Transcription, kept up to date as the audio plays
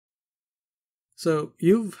So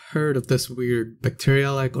you've heard of this weird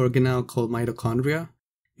bacteria-like organelle called mitochondria?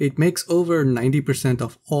 It makes over 90%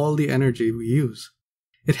 of all the energy we use.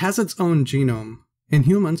 It has its own genome. In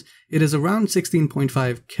humans, it is around 16.5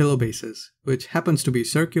 kilobases, which happens to be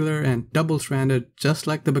circular and double-stranded just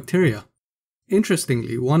like the bacteria.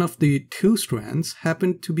 Interestingly, one of the two strands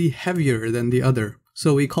happened to be heavier than the other,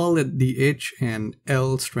 so we call it the H and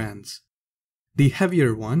L strands. The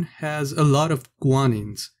heavier one has a lot of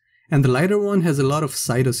guanines, and the lighter one has a lot of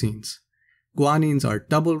cytosines. Guanines are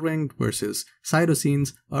double-ringed versus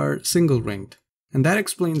cytosines are single-ringed, and that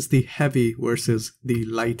explains the heavy versus the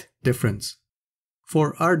light difference.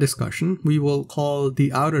 For our discussion, we will call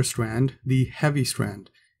the outer strand the heavy strand,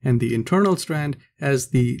 and the internal strand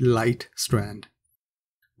as the light strand.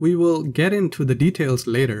 We will get into the details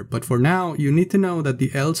later, but for now, you need to know that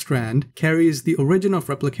the L strand carries the origin of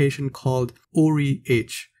replication called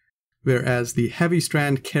OriH, whereas the heavy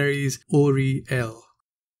strand carries OriL.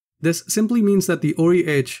 This simply means that the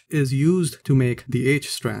OriH is used to make the H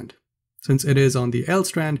strand. Since it is on the L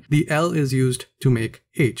strand, the L is used to make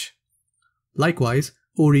H. Likewise,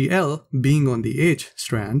 OriL being on the H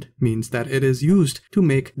strand means that it is used to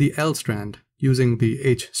make the L strand, using the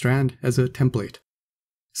H strand as a template.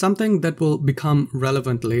 Something that will become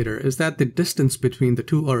relevant later is that the distance between the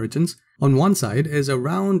two origins on one side is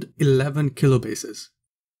around 11 kilobases.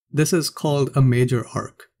 This is called a major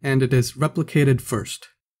arc, and it is replicated first.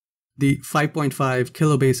 The 5.5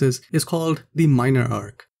 kilobases is called the minor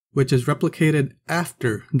arc, which is replicated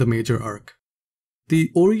after the major arc.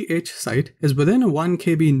 The OriH site is within a 1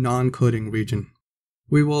 kb non-coding region.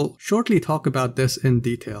 We will shortly talk about this in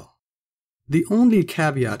detail. The only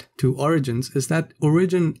caveat to origins is that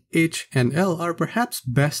origin H and L are perhaps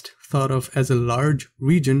best thought of as a large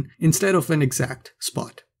region instead of an exact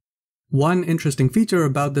spot. One interesting feature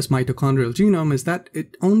about this mitochondrial genome is that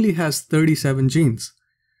it only has 37 genes.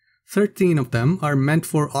 13 of them are meant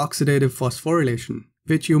for oxidative phosphorylation,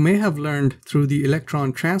 which you may have learned through the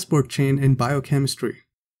electron transport chain in biochemistry.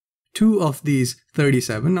 2 of these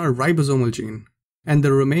 37 are ribosomal genes, and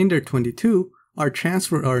the remainder 22 are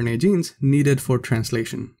transfer RNA genes needed for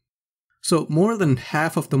translation. So more than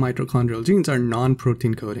half of the mitochondrial genes are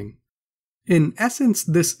non-protein coding. In essence,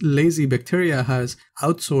 this lazy bacteria has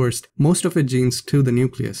outsourced most of its genes to the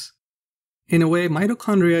nucleus. In a way,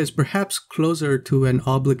 mitochondria is perhaps closer to an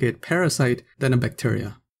obligate parasite than a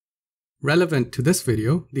bacteria. Relevant to this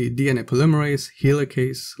video, the DNA polymerase,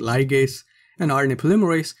 helicase, ligase, and RNA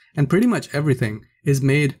polymerase, and pretty much everything, is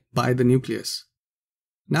made by the nucleus.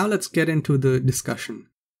 Now let's get into the discussion.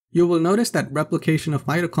 You will notice that replication of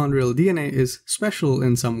mitochondrial DNA is special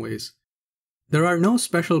in some ways. There are no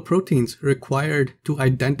special proteins required to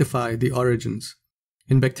identify the origins.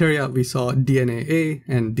 In bacteria, we saw DNA A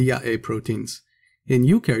and Dia-A proteins. In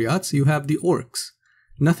eukaryotes, you have the ORCs.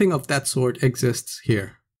 Nothing of that sort exists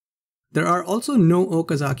here. There are also no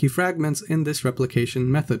Okazaki fragments in this replication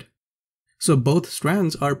method. So both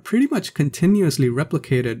strands are pretty much continuously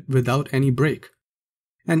replicated without any break.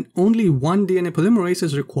 And only one DNA polymerase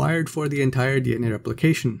is required for the entire DNA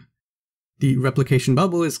replication. The replication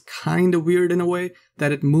bubble is kinda weird in a way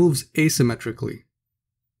that it moves asymmetrically.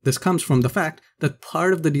 This comes from the fact that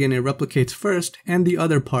part of the DNA replicates first and the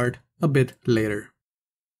other part a bit later.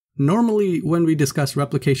 Normally, when we discuss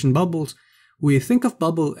replication bubbles, we think of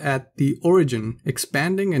bubble at the origin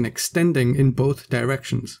expanding and extending in both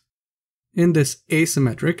directions. In this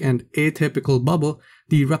asymmetric and atypical bubble,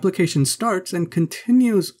 the replication starts and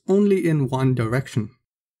continues only in one direction.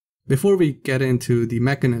 Before we get into the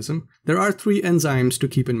mechanism, there are 3 enzymes to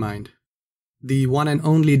keep in mind. The one and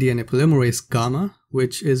only DNA polymerase gamma,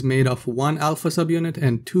 which is made of 1 alpha subunit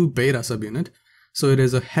and 2 beta subunit, so it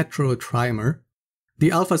is a heterotrimer.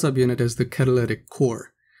 The alpha subunit is the catalytic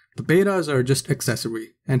core. The betas are just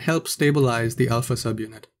accessory and help stabilize the alpha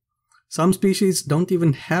subunit. Some species don't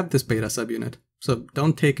even have this beta subunit, so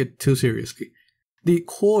don't take it too seriously. The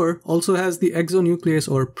core also has the exonuclease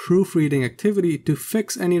or proofreading activity to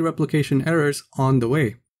fix any replication errors on the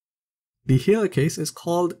way. The helicase is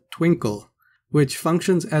called TWINKLE, which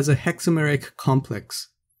functions as a hexameric complex.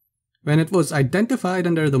 When it was identified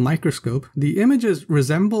under the microscope, the images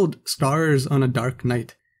resembled stars on a dark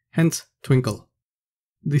night, hence TWINKLE.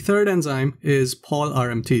 The third enzyme is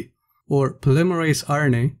PolRMT, or polymerase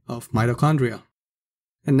RNA of mitochondria.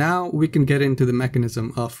 And now we can get into the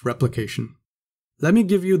mechanism of replication. Let me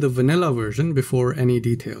give you the vanilla version before any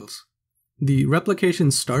details. The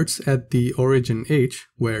replication starts at the origin H,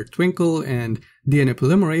 where TWINKLE and DNA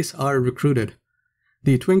polymerase are recruited.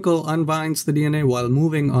 The TWINKLE unbinds the DNA while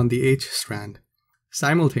moving on the H strand.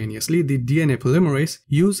 Simultaneously, the DNA polymerase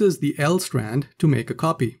uses the L strand to make a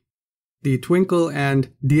copy. The TWINKLE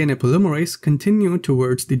and DNA polymerase continue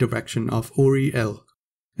towards the direction of OriL,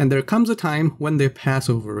 and there comes a time when they pass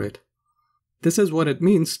over it. This is what it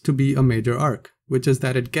means to be a major arc, which is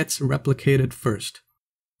that it gets replicated first.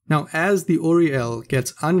 Now, as the OriL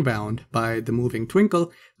gets unbound by the moving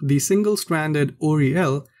TWINKLE, the single-stranded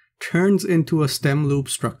OriL turns into a stem loop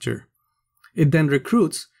structure. It then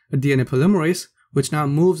recruits a DNA polymerase, which now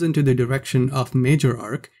moves into the direction of major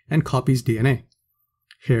arc and copies DNA.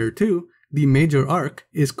 Here too, the major arc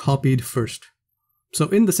is copied first. So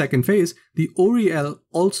in the second phase, the OriL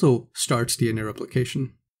also starts DNA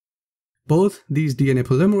replication. Both these DNA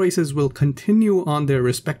polymerases will continue on their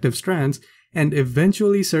respective strands and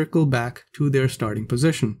eventually circle back to their starting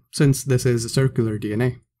position, since this is a circular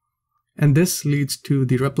DNA. And this leads to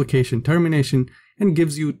the replication termination and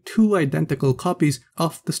gives you two identical copies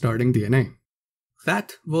of the starting DNA.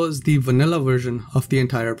 That was the vanilla version of the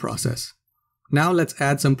entire process. Now let's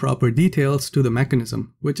add some proper details to the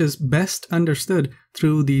mechanism, which is best understood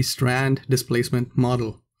through the strand displacement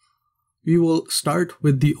model. We will start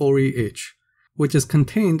with the OriH, which is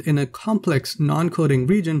contained in a complex non-coding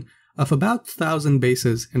region of about 1,000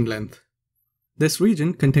 bases in length. This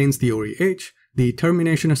region contains the OriH, the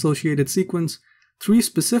termination associated sequence, 3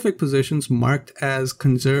 specific positions marked as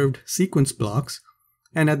conserved sequence blocks,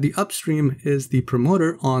 and at the upstream is the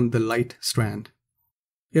promoter on the light strand.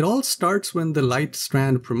 It all starts when the light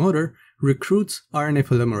strand promoter recruits RNA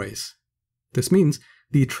polymerase. This means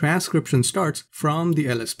the transcription starts from the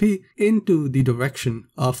LSP into the direction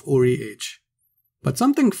of OriH. But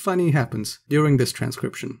something funny happens during this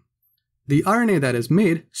transcription. The RNA that is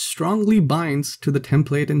made strongly binds to the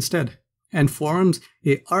template instead and forms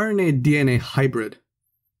a RNA-DNA hybrid.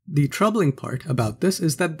 The troubling part about this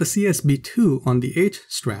is that the CSB2 on the H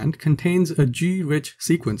strand contains a G-rich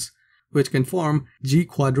sequence, which can form G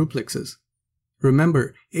quadruplexes.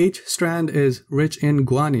 Remember, H strand is rich in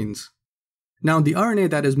guanines. Now the RNA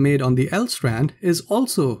that is made on the L strand is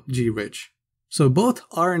also G-rich. So both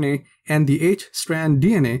RNA and the H strand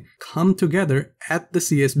DNA come together at the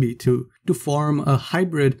CSB2 to form a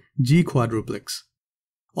hybrid G quadruplex.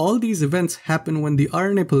 All these events happen when the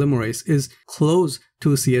RNA polymerase is close to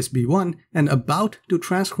CSB1 and about to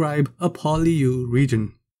transcribe a poly-U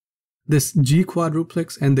region. This G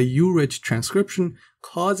quadruplex and the U-rich transcription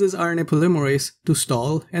causes RNA polymerase to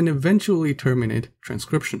stall and eventually terminate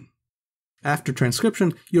transcription. After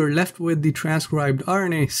transcription, you're left with the transcribed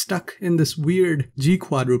RNA stuck in this weird G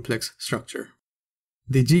quadruplex structure.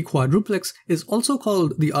 The G quadruplex is also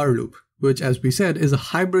called the R loop, which, as we said, is a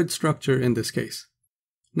hybrid structure in this case.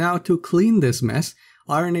 Now, to clean this mess,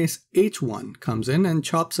 RNase H1 comes in and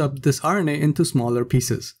chops up this RNA into smaller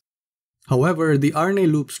pieces. However, the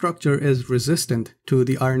RNA loop structure is resistant to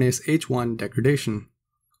the RNase H1 degradation.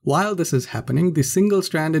 While this is happening, the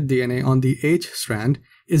single-stranded DNA on the H strand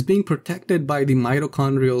is being protected by the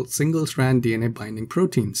mitochondrial single-strand DNA binding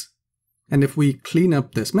proteins. And if we clean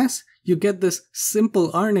up this mess, you get this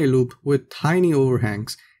simple RNA loop with tiny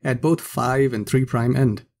overhangs at both 5' and 3'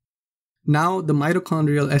 end. Now the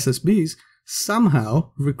mitochondrial SSBs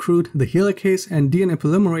somehow recruit the helicase and DNA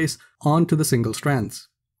polymerase onto the single strands.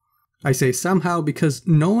 I say somehow because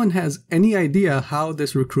no one has any idea how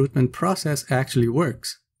this recruitment process actually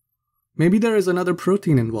works. Maybe there is another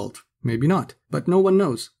protein involved, maybe not, but no one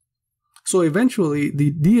knows. So eventually,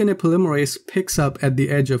 the DNA polymerase picks up at the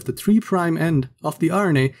edge of the 3' end of the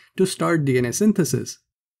RNA to start DNA synthesis,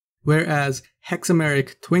 whereas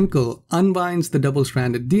hexameric TWINKLE unbinds the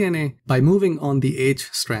double-stranded DNA by moving on the H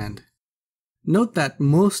strand. Note that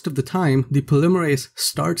most of the time, the polymerase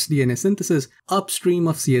starts DNA synthesis upstream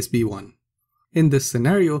of CSB1. In this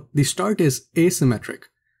scenario, the start is asymmetric,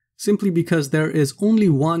 simply because there is only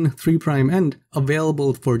one 3' end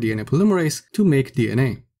available for DNA polymerase to make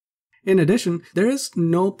DNA. In addition, there is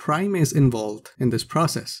no primase involved in this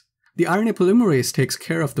process. The RNA polymerase takes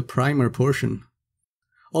care of the primer portion.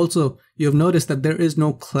 Also, you have noticed that there is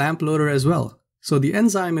no clamp loader as well, so the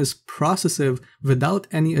enzyme is processive without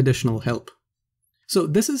any additional help. So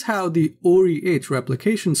this is how the OriH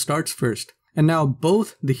replication starts first, and now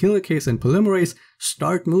both the helicase and polymerase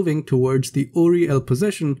start moving towards the OriL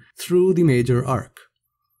position through the major arc.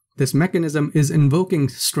 This mechanism is invoking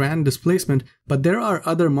strand displacement, but there are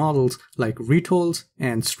other models like retolls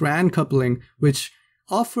and strand coupling which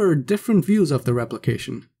offer different views of the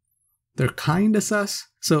replication. They're kinda sus,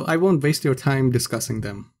 so I won't waste your time discussing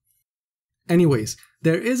them. Anyways,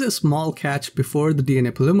 there is a small catch before the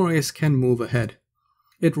DNA polymerase can move ahead.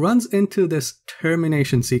 It runs into this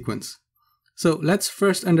termination sequence. So let's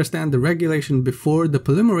first understand the regulation before the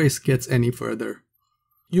polymerase gets any further.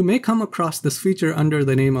 You may come across this feature under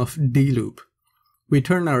the name of D-loop. we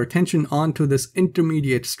turn our attention onto this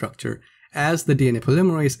intermediate structure as the DNA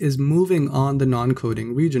polymerase is moving on the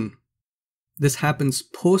non-coding region. This happens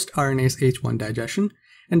post-RNase H1 digestion,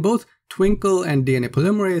 and both TWINKLE and DNA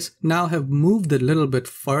polymerase now have moved a little bit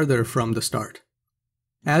further from the start.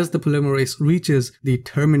 As the polymerase reaches the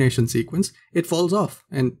termination sequence, it falls off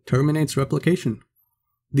and terminates replication.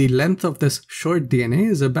 The length of this short DNA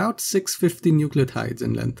is about 650 nucleotides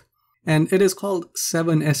in length, and it is called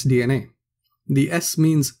 7S DNA. The S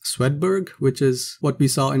means Swedberg, which is what we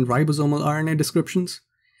saw in ribosomal RNA descriptions.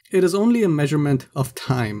 It is only a measurement of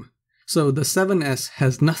time, so the 7S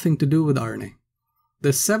has nothing to do with RNA. The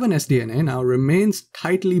 7S DNA now remains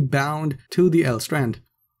tightly bound to the L strand,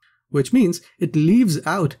 which means it leaves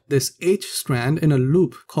out this H strand in a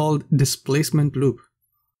loop called displacement loop.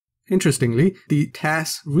 Interestingly, the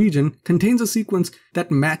TAS region contains a sequence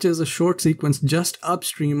that matches a short sequence just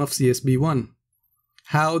upstream of CSB1.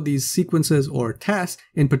 How these sequences, or TAS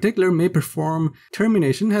in particular, may perform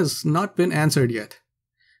termination has not been answered yet.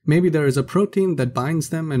 Maybe there is a protein that binds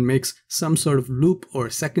them and makes some sort of loop or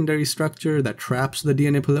secondary structure that traps the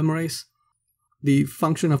DNA polymerase. The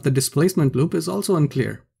function of the displacement loop is also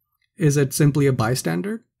unclear. Is it simply a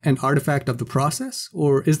bystander, an artifact of the process,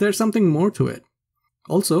 or is there something more to it?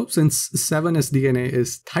 Also, since 7S DNA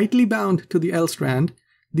is tightly bound to the L strand,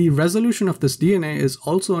 the resolution of this DNA is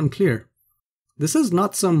also unclear. This is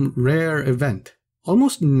not some rare event.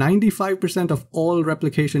 Almost 95% of all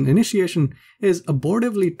replication initiation is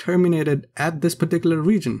abortively terminated at this particular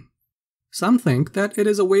region. Some think that it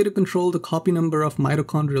is a way to control the copy number of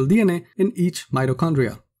mitochondrial DNA in each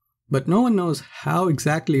mitochondria, but no one knows how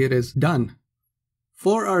exactly it is done.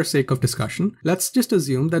 For our sake of discussion, let's just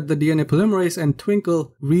assume that the DNA polymerase and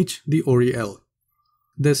TWINKLE reach the OriL.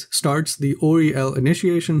 This starts the OriL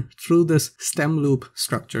initiation through this stem loop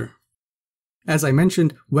structure. As I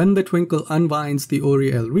mentioned, when the TWINKLE unwinds the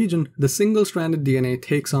OriL region, the single-stranded DNA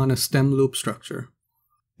takes on a stem loop structure.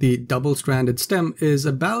 The double-stranded stem is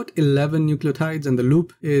about 11 nucleotides and the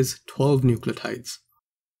loop is 12 nucleotides.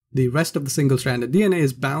 The rest of the single-stranded DNA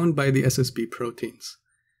is bound by the SSB proteins.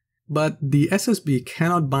 But the SSB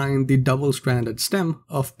cannot bind the double-stranded stem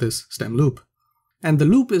of this stem loop. And the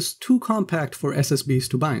loop is too compact for SSBs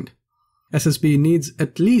to bind. SSB needs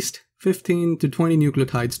at least 15 to 20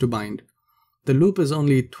 nucleotides to bind. The loop is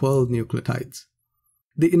only 12 nucleotides.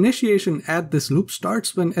 The initiation at this loop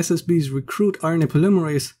starts when SSBs recruit RNA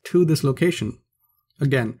polymerase to this location.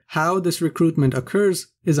 Again, how this recruitment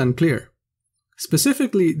occurs is unclear.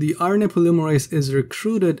 Specifically, the RNA polymerase is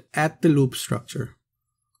recruited at the loop structure.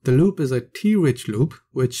 The loop is a T-rich loop,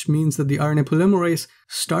 which means that the RNA polymerase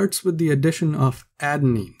starts with the addition of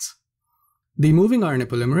adenines. The moving RNA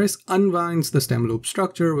polymerase unwinds the stem loop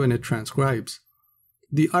structure when it transcribes.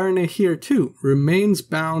 The RNA here too remains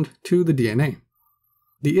bound to the DNA.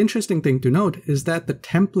 The interesting thing to note is that the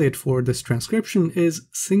template for this transcription is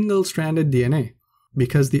single-stranded DNA,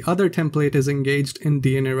 because the other template is engaged in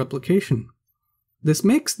DNA replication. This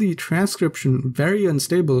makes the transcription very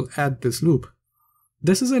unstable at this loop.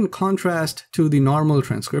 This is in contrast to the normal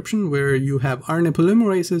transcription where you have RNA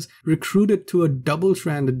polymerases recruited to a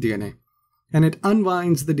double-stranded DNA, and it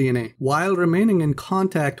unwinds the DNA while remaining in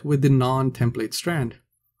contact with the non-template strand.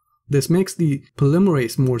 This makes the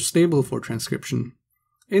polymerase more stable for transcription.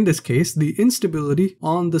 In this case, the instability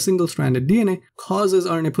on the single-stranded DNA causes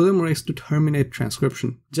RNA polymerase to terminate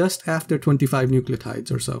transcription just after 25 nucleotides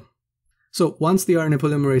or so. So once the RNA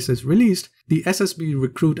polymerase is released, the SSB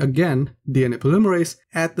recruit again DNA polymerase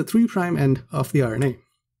at the 3' end of the RNA.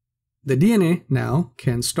 The DNA now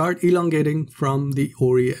can start elongating from the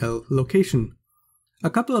OriL location. A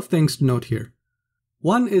couple of things to note here.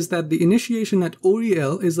 One is that the initiation at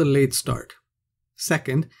OriL is a late start.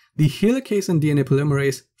 Second, the helicase and DNA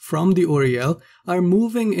polymerase from the OriL are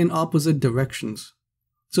moving in opposite directions.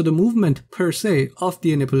 So the movement per se of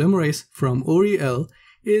DNA polymerase from OriL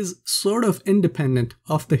is sort of independent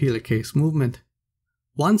of the helicase movement.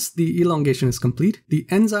 Once the elongation is complete, the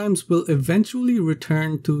enzymes will eventually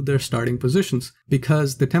return to their starting positions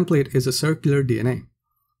because the template is a circular DNA.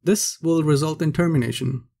 This will result in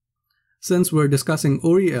termination. Since we're discussing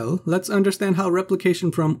OriL, let's understand how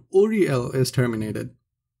replication from OriL is terminated.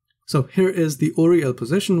 So here is the OriL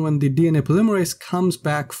position when the DNA polymerase comes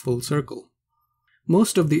back full circle.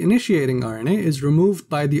 Most of the initiating RNA is removed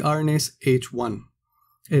by the RNase H1.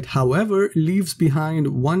 It, however, leaves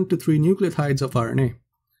behind 1 to 3 nucleotides of RNA.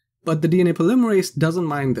 But the DNA polymerase doesn't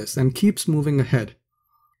mind this and keeps moving ahead.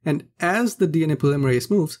 And as the DNA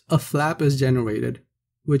polymerase moves, a flap is generated,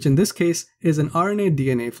 which in this case is an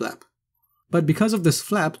RNA-DNA flap. But because of this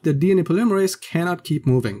flap, the DNA polymerase cannot keep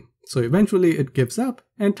moving, so eventually it gives up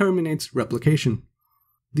and terminates replication.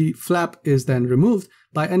 The flap is then removed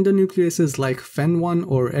by endonucleases like FEN1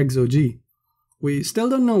 or EXO-G. We still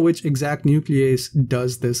don't know which exact nuclease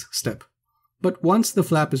does this step. But once the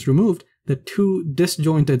flap is removed, the two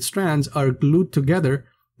disjointed strands are glued together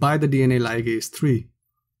by the DNA ligase 3.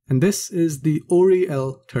 And this is the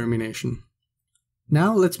OriL termination.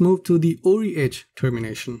 Now let's move to the OriH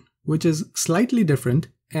termination, which is slightly different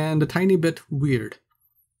and a tiny bit weird.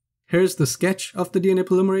 Here's the sketch of the DNA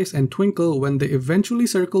polymerase and TWINKLE when they eventually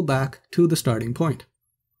circle back to the starting point.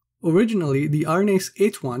 Originally, the RNase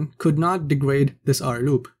H1 could not degrade this R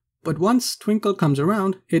loop, but once TWINKLE comes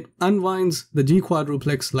around, it unwinds the G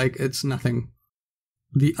quadruplex like it's nothing.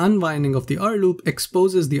 The unwinding of the R loop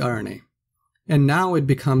exposes the RNA, and now it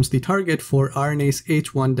becomes the target for RNase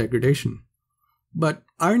H1 degradation. But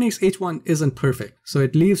RNase H1 isn't perfect, so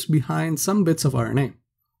it leaves behind some bits of RNA.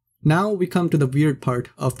 Now we come to the weird part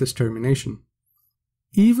of this termination.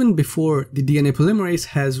 Even before the DNA polymerase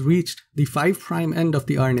has reached the 5' end of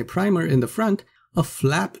the RNA primer in the front, a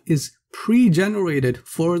flap is pre-generated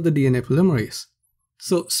for the DNA polymerase.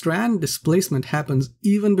 So strand displacement happens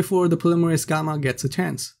even before the polymerase gamma gets a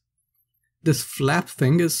chance. This flap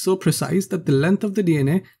thing is so precise that the length of the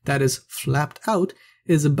DNA that is flapped out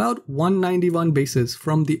is about 191 bases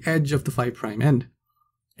from the edge of the 5' end.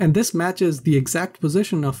 And this matches the exact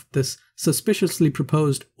position of this suspiciously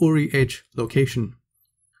proposed OriH location.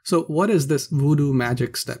 So what is this voodoo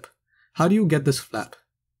magic step? How do you get this flap?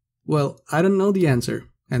 Well, I don't know the answer,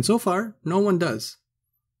 and so far, no one does.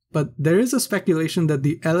 But there is a speculation that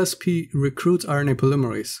the LSP recruits RNA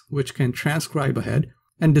polymerase, which can transcribe ahead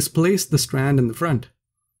and displace the strand in the front.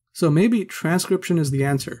 So maybe transcription is the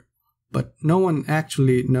answer, but no one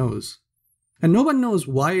actually knows. And no one knows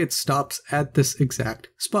why it stops at this exact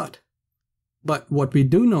spot. But what we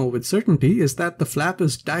do know with certainty is that the flap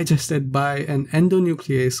is digested by an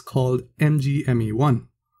endonuclease called MGME1.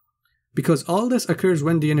 Because all this occurs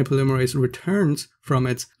when DNA polymerase returns from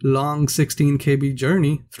its long 16 kb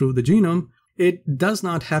journey through the genome, it does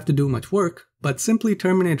not have to do much work, but simply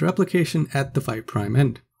terminate replication at the 5'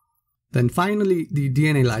 end. Then finally, the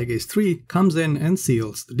DNA ligase 3 comes in and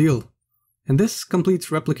seals the deal. And this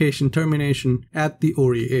completes replication termination at the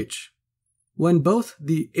OriH. When both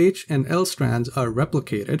the H and L strands are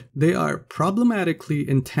replicated, they are problematically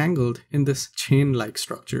entangled in this chain-like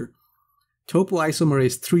structure.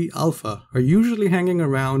 Topoisomerase 3 alpha are usually hanging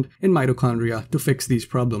around in mitochondria to fix these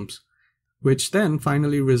problems, which then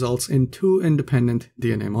finally results in two independent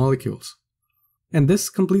DNA molecules. And this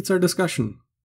completes our discussion.